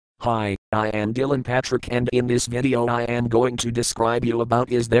Hi, I am Dylan Patrick, and in this video I am going to describe you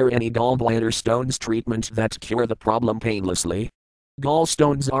about is there any gallbladder stones treatment that cure the problem painlessly.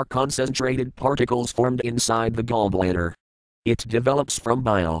 Gallstones are concentrated particles formed inside the gallbladder. It develops from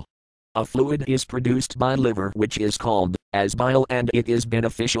bile. A fluid is produced by liver which is called as bile, and it is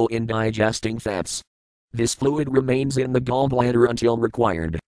beneficial in digesting fats. This fluid remains in the gallbladder until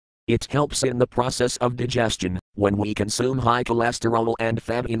required. It helps in the process of digestion when we consume high cholesterol and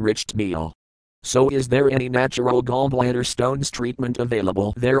fat-enriched meal. So is there any natural gallbladder stones treatment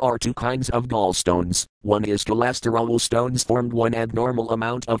available? There are two kinds of gallstones. One is cholesterol stones formed when abnormal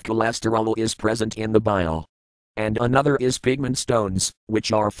amount of cholesterol is present in the bile. And another is pigment stones,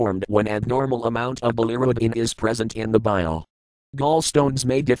 which are formed when abnormal amount of bilirubin is present in the bile. Gallstones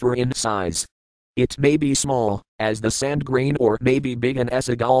may differ in size. It may be small, as the sand grain, or may be big as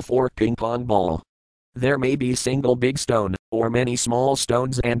a golf or ping pong ball. There may be single big stone, or many small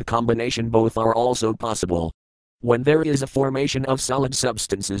stones, and combination both are also possible. When there is a formation of solid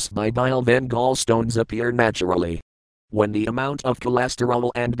substances by bile, then gallstones appear naturally. When the amount of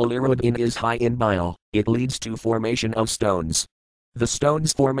cholesterol and bilirubin is high in bile, it leads to formation of stones. The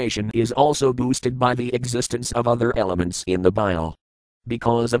stones formation is also boosted by the existence of other elements in the bile.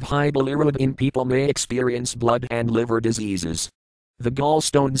 Because of high bilirubin, people may experience blood and liver diseases. The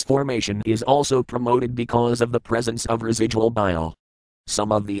gallstones formation is also promoted because of the presence of residual bile.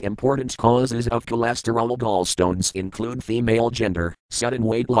 Some of the important causes of cholesterol gallstones include female gender, sudden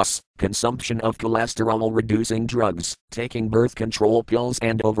weight loss, consumption of cholesterol-reducing drugs, taking birth control pills,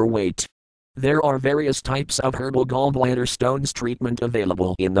 and overweight. There are various types of herbal gallbladder stones treatment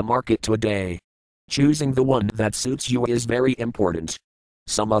available in the market today. Choosing the one that suits you is very important.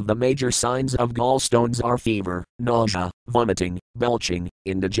 Some of the major signs of gallstones are fever, nausea, vomiting, belching,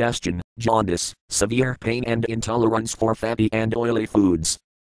 indigestion, jaundice, severe pain, and intolerance for fatty and oily foods.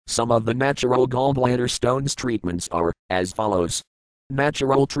 Some of the natural gallbladder stones treatments are as follows.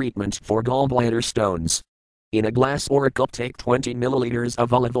 Natural treatment for gallbladder stones. In a glass or a cup, take 20 milliliters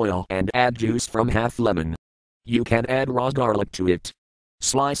of olive oil and add juice from half lemon. You can add raw garlic to it.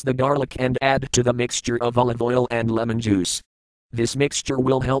 Slice the garlic and add to the mixture of olive oil and lemon juice. This mixture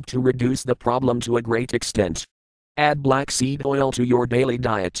will help to reduce the problem to a great extent. Add black seed oil to your daily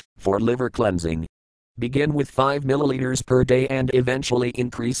diet for liver cleansing. Begin with 5 milliliters per day and eventually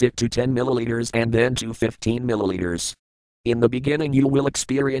increase it to 10 milliliters and then to 15 milliliters. In the beginning you will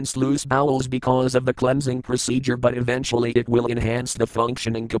experience loose bowels because of the cleansing procedure, but eventually it will enhance the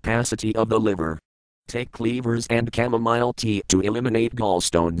functioning capacity of the liver. Take cleavers and chamomile tea to eliminate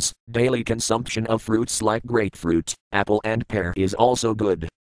gallstones. Daily consumption of fruits like grapefruit, apple, and pear is also good.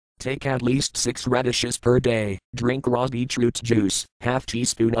 Take at least 6 radishes per day. Drink raw beetroot juice, half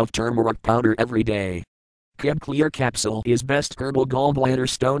teaspoon of turmeric powder every day. Kib Clear capsule is best herbal gallbladder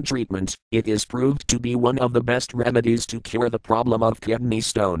stone treatment. It is proved to be one of the best remedies to cure the problem of kidney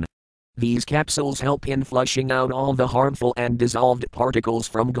stone. These capsules help in flushing out all the harmful and dissolved particles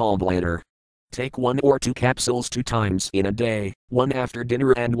from gallbladder. Take 1 or 2 capsules 2 times in a day, one after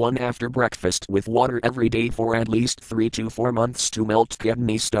dinner and one after breakfast, with water every day for at least 3 to 4 months to melt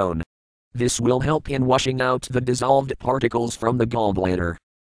kidney stone. This will help in washing out the dissolved particles from the gallbladder.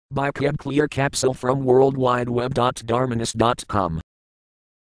 Buy Kib Clear capsule from worldwideweb.darmanis.com.